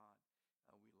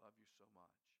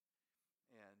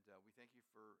And we thank you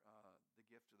for the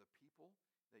gift of the people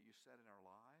that you set in our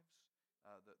lives,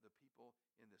 the people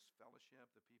in this fellowship,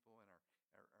 the people in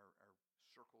our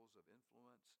circles of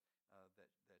influence that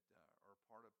are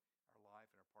part of our life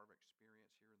and are part of our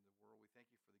experience here in the world. We thank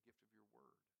you for the gift of your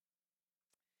word.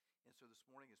 And so this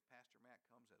morning, as Pastor Matt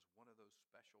comes as one of those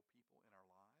special people in our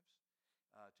lives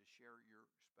to share your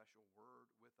special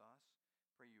word with us,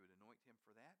 pray you would anoint him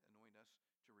for that, anoint us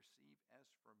to receive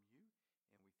as from you,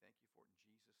 and we thank you for it in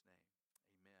Jesus' name.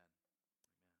 Amen. Amen.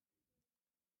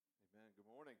 Amen. Good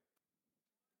morning. Good morning.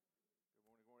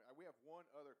 Good morning. We have one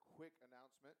other quick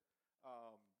announcement.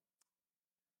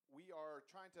 We are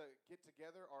trying to get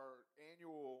together our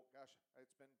annual,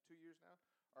 it's been 2 years now,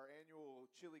 our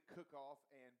annual chili cook-off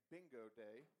and bingo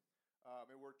day.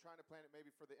 And we're trying to plan it maybe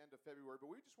for the end of February.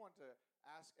 But we just want to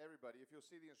ask everybody, if you'll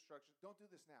see the instructions, don't do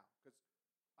this now, because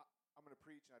I'm going to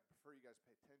preach, and I'd prefer you guys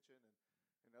pay attention,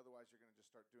 and otherwise you're going to just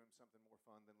start doing something more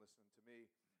fun than listening to me.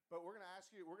 But we're going to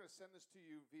ask you, we're going to send this to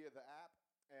you via the app,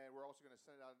 and we're also going to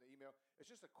send it out in the email. It's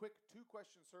just a quick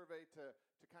 2-question survey to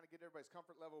kind of get everybody's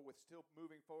comfort level with still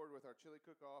moving forward with our chili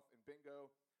cook-off and bingo,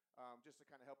 just to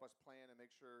kind of help us plan and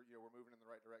make sure we're moving in the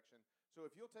right direction. So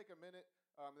if you'll take a minute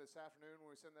this afternoon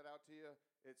when we send that out to you,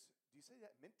 do you say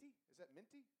that Minty? Is that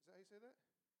Minty? Is that how you say that?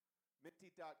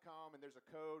 Minty.com, and there's a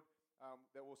code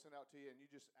that we'll send out to you, and you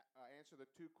just answer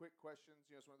the 2 quick questions.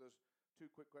 It's one of those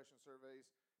 2 quick question surveys.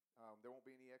 There won't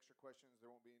be any extra questions. There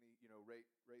won't be any, rate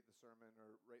the sermon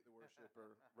or rate the worship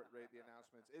or rate the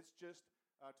announcements. It's just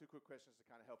 2 quick questions to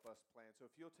kind of help us plan. So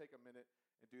if you'll take a minute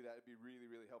and do that, it'd be really,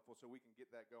 really helpful so we can get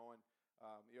that going.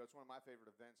 It's one of my favorite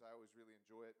events. I always really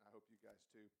enjoy it, and I hope you guys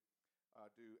too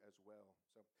do as well.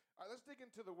 So, all right, let's dig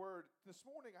into the Word. This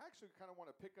morning, I actually kind of want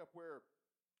to pick up where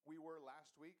we were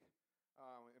last week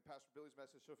in Pastor Billy's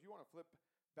message. So if you want to flip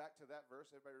back to that verse,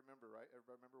 everybody remember, right?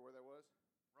 Everybody remember where that was?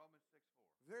 Romans 6:4.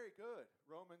 Very good.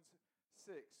 Romans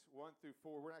 6, 1 through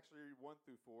 4. We're actually reading 1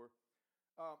 through 4.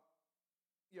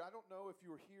 I don't know if you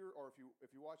were here or if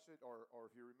you watched it or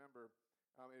if you remember.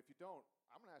 And if you don't,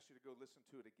 I'm going to ask you to go listen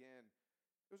to it again.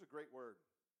 It was a great word.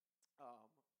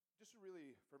 Just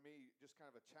really, for me, just kind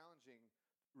of a challenging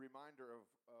reminder of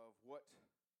what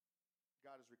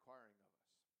God is requiring of us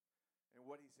and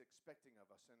what he's expecting of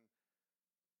us. And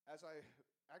as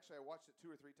I watched it 2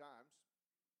 or 3 times.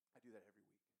 I do that every week.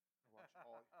 I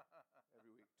watch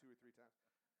every week, 2 or 3 times.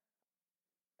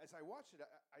 As I watched it,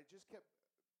 I just kept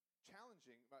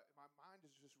challenging. My mind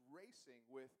is just racing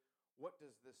with, what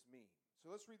does this mean?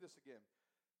 So let's read this again.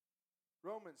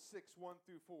 Romans 6, 1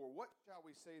 through 4. What shall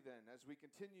we say then as we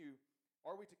continue?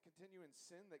 Are we to continue in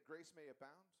sin that grace may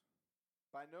abound?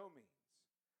 By no means.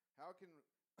 How can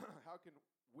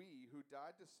we who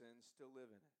died to sin still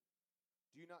live in it?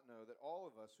 Do you not know that all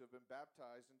of us who have been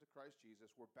baptized into Christ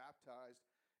Jesus were baptized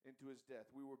into his death?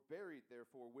 We were buried,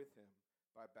 therefore, with him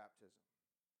by baptism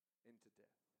into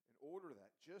death, in order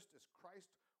that, just as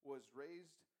Christ was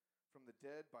raised from the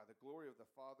dead by the glory of the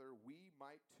Father, we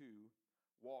might too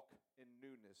walk in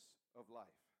newness of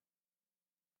life.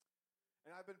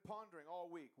 And I've been pondering all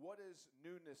week, what does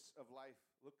newness of life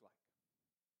look like?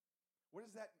 What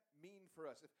does that mean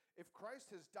for us? If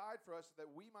Christ has died for us so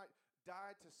that we might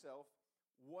die to self,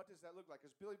 what does that look like?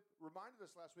 As Billy reminded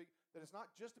us last week, that it's not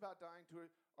just about dying to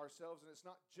ourselves, and it's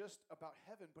not just about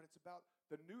heaven, but it's about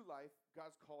the new life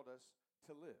God's called us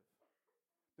to live.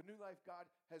 The new life God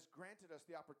has granted us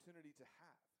the opportunity to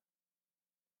have.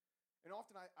 And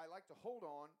often I like to hold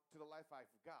on to the life I've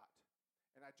got,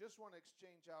 and I just want to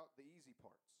exchange out the easy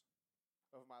parts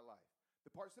of my life.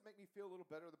 The parts that make me feel a little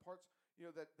better, the parts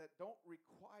that don't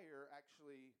require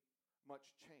actually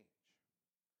much change.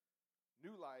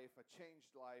 New life, a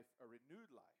changed life, a renewed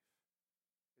life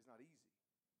is not easy.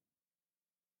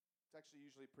 It's actually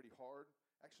usually pretty hard.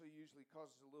 Actually usually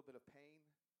causes a little bit of pain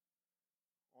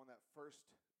on that first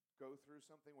go through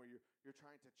something where you're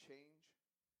trying to change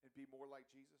and be more like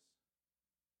Jesus.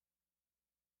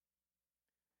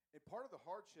 And part of the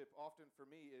hardship often for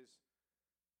me is,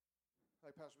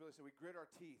 like Pastor Billy said, we grit our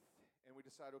teeth and we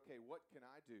decide, okay, what can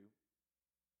I do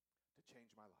to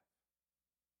change my life?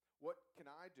 What can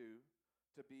I do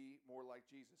to be more like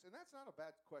Jesus? And that's not a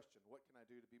bad question. What can I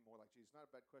do to be more like Jesus?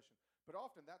 Not a bad question. But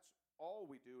often that's all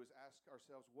we do is ask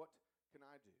ourselves, what can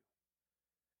I do?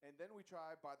 And then we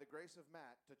try, by the grace of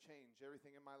Matt, to change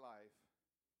everything in my life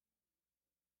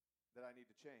that I need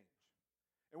to change.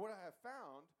 And what I have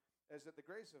found is that the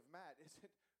grace of Matt isn't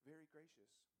very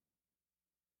gracious.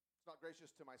 It's not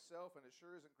gracious to myself, and it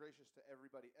sure isn't gracious to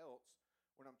everybody else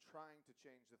when I'm trying to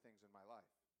change the things in my life.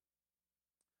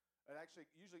 It actually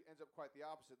usually ends up quite the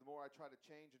opposite. The more I try to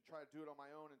change and try to do it on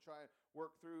my own and try and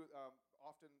work through,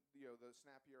 often, the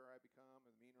snappier I become,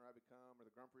 or the meaner I become, or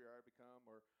the grumpier I become,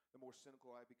 or the more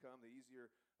cynical I become, the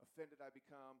easier offended I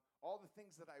become. All the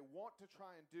things that I want to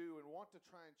try and do and want to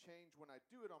try and change when I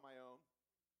do it on my own,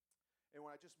 and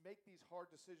when I just make these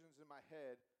hard decisions in my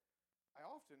head, I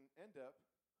often end up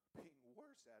being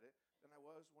worse at it than I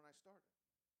was when I started.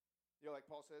 Like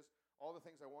Paul says, all the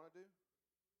things I want to do,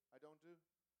 I don't do.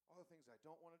 All the things I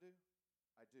don't want to do,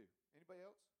 I do. Anybody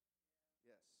else?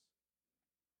 Yes.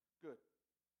 Good.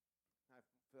 I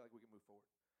feel like we can move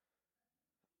forward.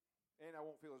 And I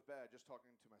won't feel as bad just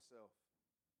talking to myself.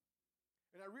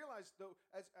 And I realized, though,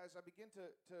 as I begin to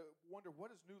wonder, what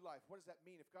is new life? What does that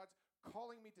mean? If God's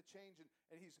calling me to change,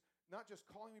 and he's not just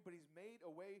calling me, but he's made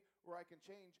a way where I can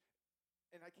change,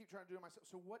 and I keep trying to do it myself.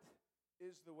 So what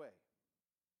is the way?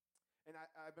 And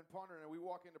I've been pondering, and we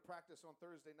walk into practice on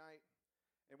Thursday night,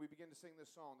 and we begin to sing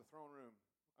this song, The Throne Room.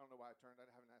 I don't know why I turned. I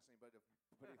haven't asked anybody to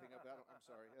put anything up. I'm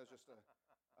sorry. It was just a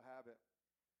habit.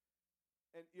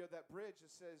 And, that bridge,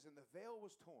 it says, and the veil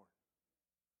was torn.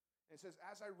 And it says,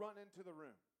 as I run into the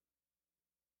room.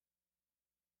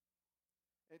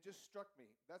 It just struck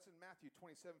me. That's in Matthew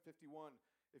 27:51,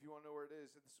 if you want to know where it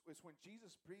is. It's when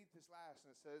Jesus breathed his last, and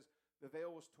it says, the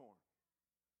veil was torn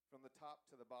from the top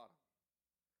to the bottom.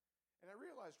 And I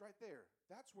realized right there,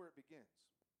 that's where it begins.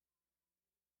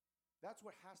 That's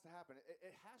what has to happen.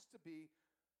 It has to be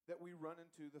that we run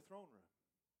into the throne room.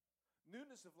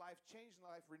 Newness of life, changed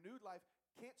life, renewed life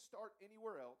can't start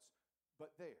anywhere else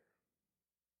but there.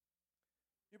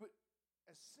 But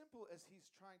as simple as he's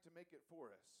trying to make it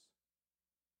for us,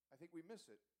 I think we miss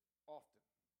it often.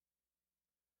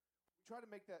 We try to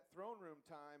make that throne room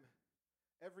time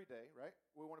every day, right?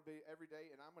 We want to be every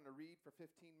day, and I'm going to read for 15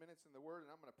 minutes in the Word,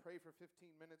 and I'm going to pray for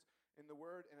 15 minutes in the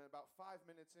Word, and about 5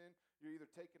 minutes in, you're either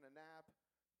taking a nap,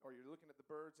 or you're looking at the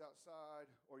birds outside,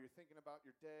 or you're thinking about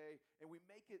your day, and we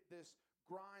make it this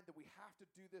grind that we have to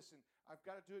do this, and I've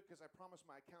got to do it because I promised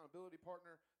my accountability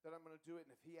partner that I'm going to do it,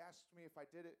 and if he asks me if I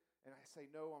did it, and I say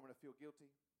no, I'm going to feel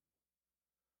guilty.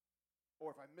 Or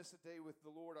if I miss a day with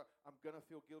the Lord, I'm going to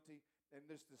feel guilty. And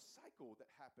there's this cycle that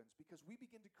happens because we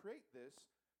begin to create this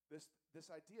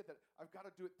idea that I've got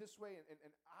to do it this way,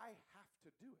 and I have to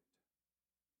do it.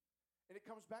 And it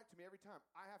comes back to me every time.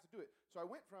 I have to do it. So I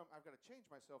went from I've got to change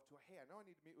myself to, hey, I know I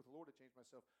need to meet with the Lord to change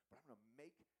myself, but I'm going to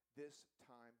make this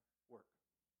time work.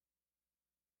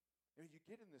 And you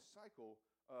get in this cycle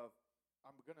of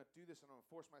I'm going to do this and I'm going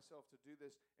to force myself to do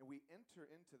this, and we enter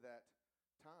into that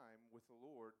time with the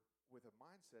Lord with a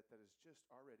mindset that is just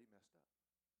already messed up.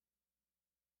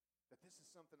 That this is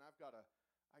something I got to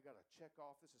check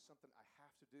off. This is something I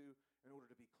have to do in order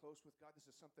to be close with God. This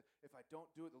is something, if I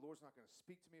don't do it, the Lord's not going to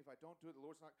speak to me. If I don't do it, the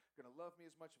Lord's not going to love me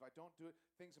as much. If I don't do it,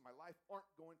 things in my life aren't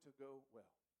going to go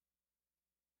well.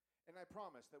 And I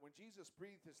promise that when Jesus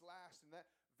breathed his last and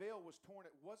that veil was torn,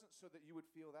 it wasn't so that you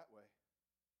would feel that way.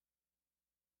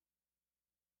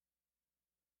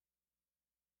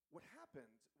 What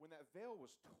happened when that veil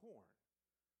was torn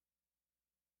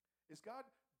is God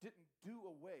didn't do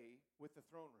away with the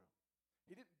throne room.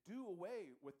 He didn't do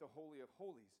away with the Holy of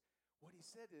Holies. What he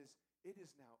said is, it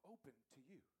is now open to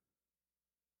you.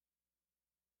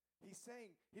 He's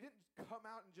saying, he didn't come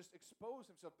out and just expose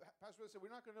himself. Pastor Willie said,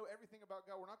 we're not going to know everything about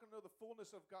God. We're not going to know the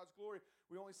fullness of God's glory.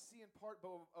 We only see in part,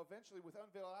 but eventually with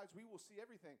unveiled eyes, we will see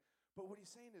everything. But what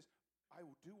he's saying is, I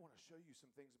do want to show you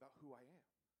some things about who I am.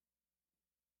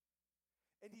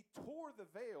 And he tore the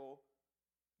veil,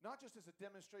 not just as a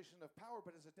demonstration of power,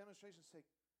 but as a demonstration to say,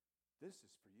 this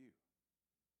is for you.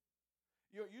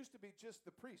 It used to be just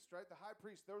the priest, right? The high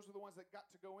priest, those were the ones that got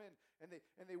to go in, and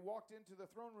they walked into the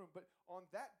throne room. But on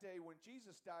that day when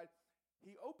Jesus died,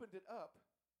 he opened it up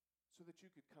so that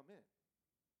you could come in.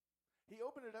 He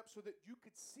opened it up so that you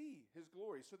could see his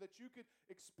glory, so that you could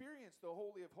experience the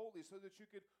Holy of Holies, so that you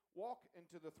could walk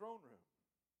into the throne room.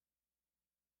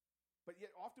 But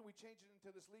yet often we change it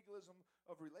into this legalism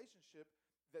of relationship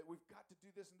that we've got to do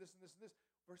this and this and this and this,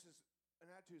 versus an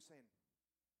attitude saying,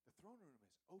 the throne room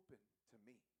is open to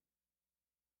me.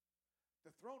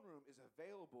 The throne room is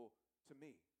available to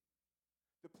me.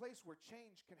 The place where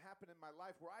change can happen in my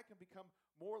life, where I can become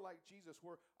more like Jesus,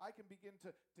 where I can begin to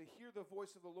hear the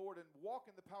voice of the Lord and walk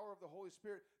in the power of the Holy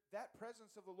Spirit, that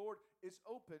presence of the Lord is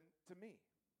open to me.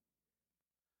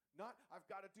 Not, I've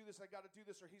got to do this,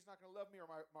 or he's not going to love me, or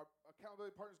my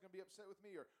accountability partner is going to be upset with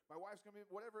me, or my wife's going to be,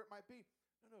 whatever it might be.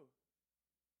 No.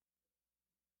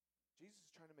 Jesus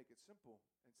is trying to make it simple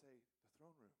and say, the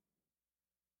throne room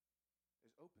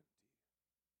is open to you.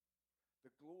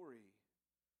 The glory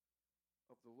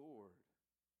of the Lord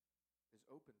is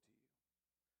open to you.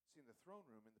 See, in the throne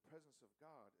room, in the presence of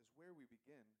God, is where we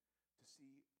begin to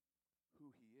see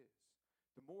who he is.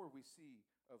 the more we see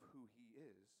of who he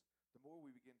is, the more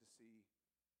we begin to see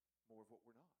more of what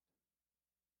we're not.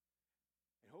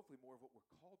 And hopefully more of what we're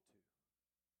called to.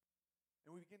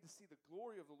 And we begin to see the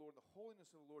glory of the Lord, the holiness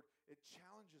of the Lord. It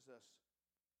challenges us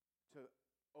to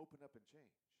open up and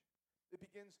change. It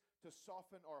begins to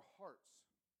soften our hearts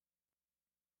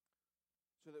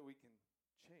so that we can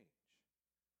change.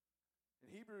 In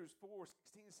Hebrews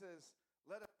 4:16 says,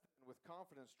 "Let us then with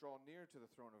confidence draw near to the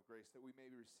throne of grace, that we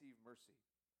may receive mercy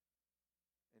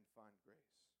and find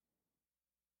grace."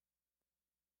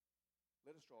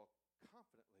 Let us draw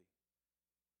confidently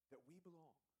that we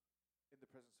belong in the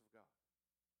presence of God.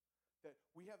 That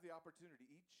we have the opportunity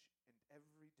each and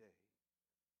every day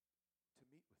to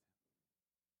meet with him,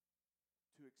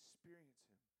 to experience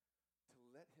him, to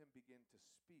let him begin to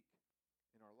speak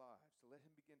in our lives, to let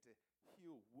him begin to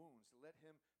heal wounds, to let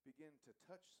him begin to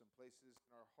touch some places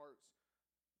in our hearts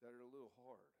that are a little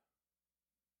hard,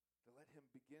 to let him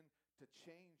begin to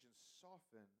change and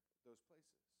soften those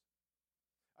places.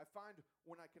 I find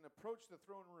when I can approach the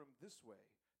throne room this way,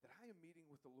 that I am meeting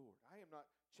with the Lord. I am not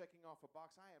checking off a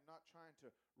box. I am not trying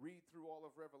to read through all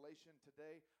of Revelation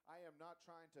today. I am not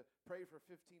trying to pray for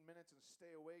 15 minutes and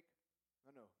stay awake.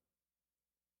 No.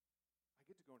 I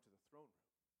get to go into the throne room.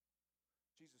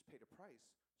 Jesus paid a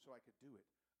price so I could do it.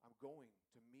 I'm going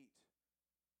to meet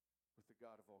with the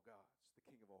God of all gods, the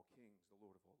King of all kings, the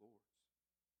Lord of all lords.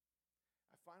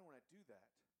 I find when I do that,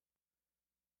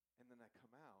 and then I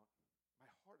come out,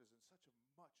 my heart is in such a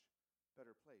much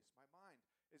better place. My mind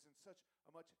is in such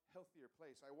a much healthier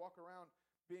place. I walk around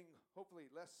being hopefully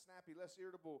less snappy, less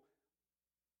irritable,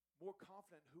 more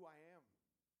confident in who I am,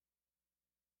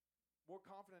 more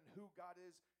confident in who God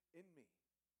is in me.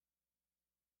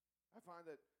 I find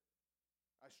that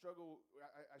I struggle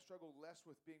less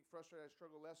with being frustrated. I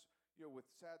struggle less, with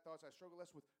sad thoughts. I struggle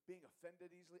less with being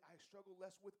offended easily. I struggle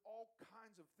less with all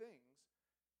kinds of things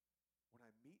when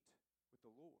I meet with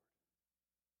the Lord.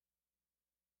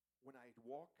 When I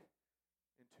walk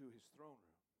into his throne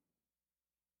room.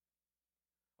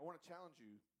 I want to challenge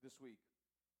you this week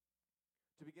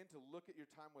to begin to look at your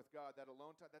time with God, that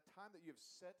alone time, that time that you have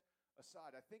set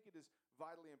aside. I think it is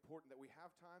vitally important that we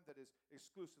have time that is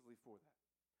exclusively for that.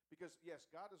 Because, yes,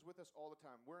 God is with us all the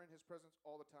time. We're in his presence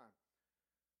all the time.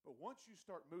 But once you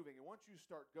start moving and once you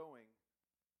start going,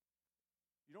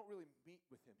 you don't really meet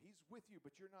with him. He's with you,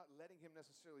 but you're not letting him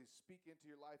necessarily speak into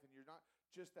your life, and you're not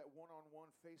just that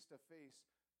one-on-one, face-to-face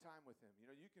time with him.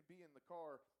 You can be in the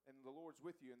car, and the Lord's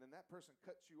with you, and then that person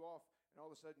cuts you off, and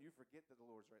all of a sudden you forget that the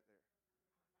Lord's right there.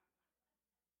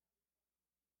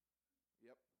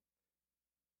 Yep.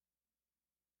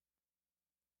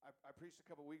 I preached a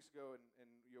couple weeks ago, and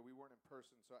we weren't in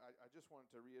person, so I just wanted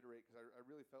to reiterate, because I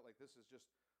really felt like this is just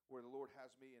where the Lord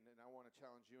has me, and I want to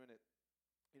challenge you in it.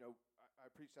 I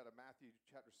preached out of Matthew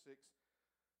chapter 6,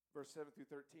 verse 7 through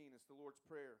 13. It's the Lord's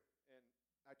Prayer. And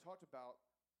I talked about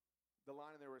the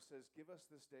line in there where it says, "Give us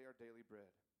this day our daily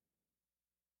bread."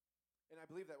 And I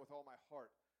believe that with all my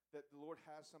heart, that the Lord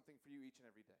has something for you each and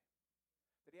every day.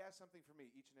 That he has something for me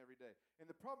each and every day. And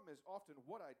the problem is often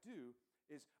what I do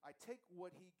is I take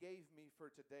what he gave me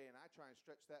for today and I try and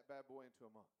stretch that bad boy into a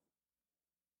month.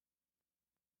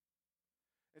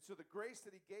 And so the grace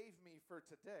that he gave me for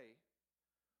today,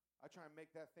 I try and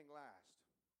make that thing last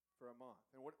for a month.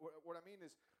 And what I mean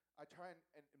is I try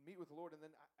and meet with the Lord, and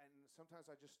then and sometimes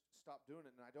I just stop doing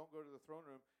it, and I don't go to the throne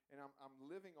room, and I'm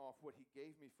living off what he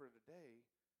gave me for today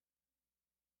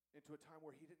into a time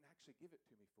where he didn't actually give it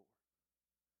to me for.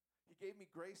 He gave me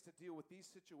grace to deal with these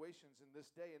situations in this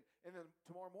day, and then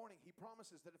tomorrow morning he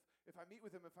promises that if I meet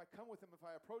with him, if I come with him, if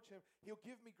I approach him, he'll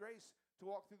give me grace to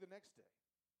walk through the next day.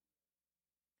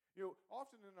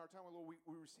 Often in our time with the Lord,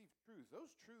 we receive truths.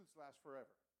 Those truths last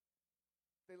forever.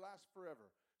 They last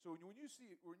forever. So when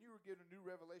you get a new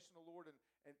revelation of the Lord,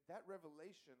 and that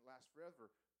revelation lasts forever,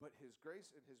 but his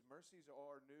grace and his mercies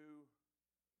are new.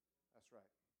 That's right.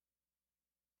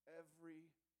 Every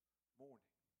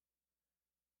morning.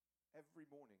 Every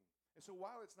morning. And so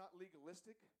while it's not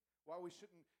legalistic, while we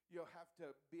shouldn't have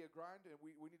to be a grind and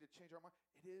we need to change our mind,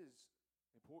 it is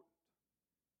important.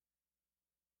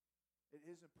 It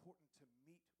is important to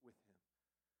meet with him.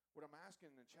 What I'm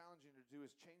asking and challenging you to do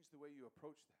is change the way you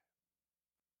approach that.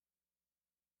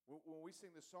 When we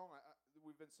sing this song,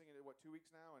 we've been singing it, 2 weeks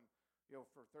now, and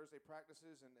for Thursday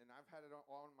practices, and I've had it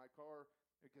on in my car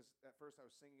because at first I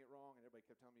was singing it wrong, and everybody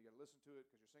kept telling me you got to listen to it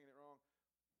because you're singing it wrong.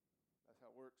 That's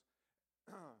how it works.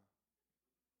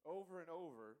 Over and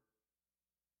over,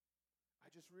 I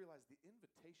just realized the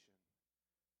invitation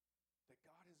that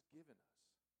God has given us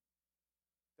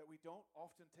that we don't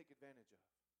often take advantage of.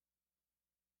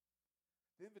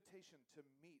 the invitation to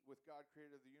meet with God,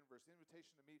 creator of the universe, the invitation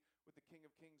to meet with the King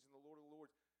of Kings and the Lord of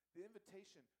Lords, the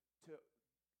invitation to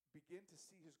begin to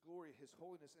see his glory, his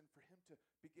holiness, and for him to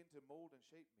begin to mold and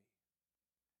shape me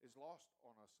is lost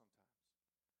on us sometimes.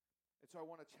 And so I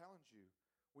want to challenge you.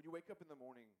 When you wake up in the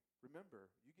morning, remember,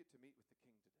 you get to meet with the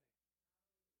King today.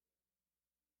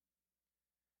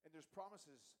 And there's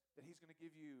promises that he's going to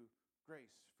give you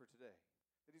grace for today,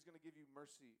 that he's going to give you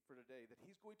mercy for today, that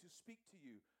he's going to speak to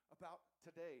you about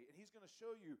today, and he's going to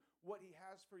show you what he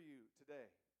has for you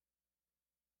today.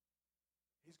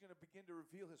 He's going to begin to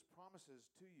reveal his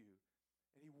promises to you,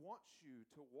 and he wants you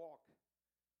to walk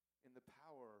in the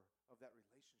power of that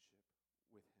relationship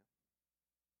with him.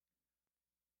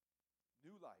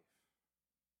 New life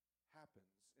happens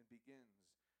and begins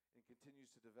and continues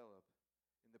to develop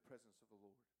in the presence of the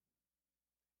Lord,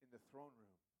 in the throne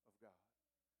room of God.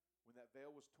 When that veil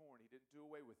was torn, he didn't do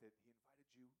away with it. He invited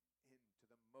you into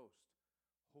the most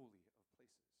holy of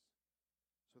places.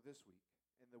 So this week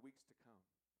and the weeks to come,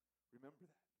 remember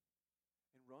that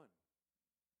and run.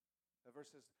 That verse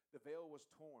says, the veil was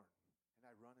torn and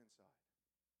I run inside.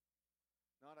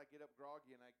 Not I get up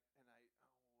groggy and I oh, well,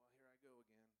 here I go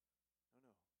again.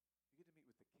 No. You get to meet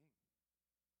with the King.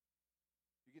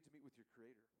 You get to meet with your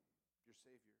Creator, your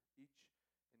Savior, each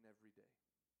and every day.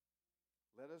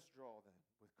 Let us draw then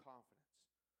with confidence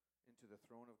into the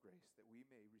throne of grace that we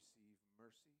may receive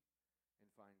mercy and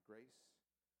find grace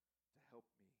to help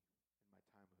me in my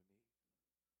time of need.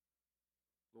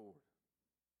 Lord,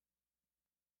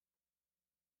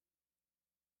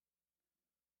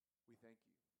 we thank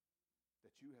you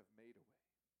that you have made a way.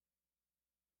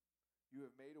 You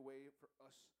have made a way for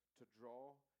us to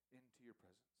draw into your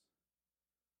presence,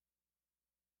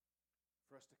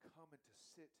 for us to come and to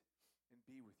sit and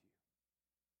be with you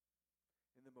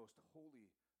in the most holy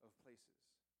of places.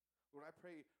 Lord, I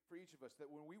pray for each of us that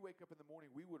when we wake up in the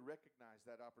morning, we would recognize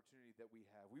that opportunity that we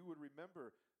have. We would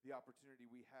remember the opportunity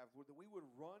we have. Lord, that we would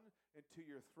run into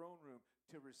your throne room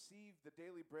to receive the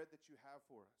daily bread that you have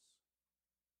for us.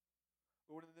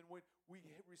 Lord, and then when we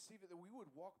receive it, that we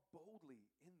would walk boldly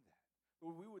in that.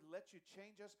 Lord, we would let you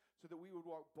change us so that we would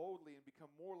walk boldly and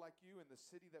become more like you in the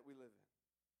city that we live in.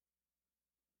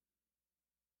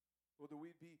 Lord, that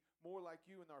we'd be more like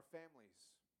you in our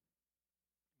families,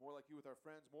 more like you with our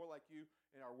friends, more like you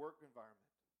in our work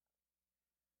environment.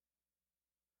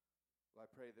 Lord, I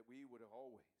pray that we would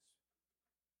always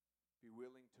be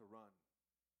willing to run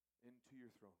into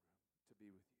your throne room to be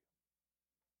with you.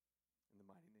 In the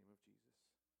mighty name of Jesus.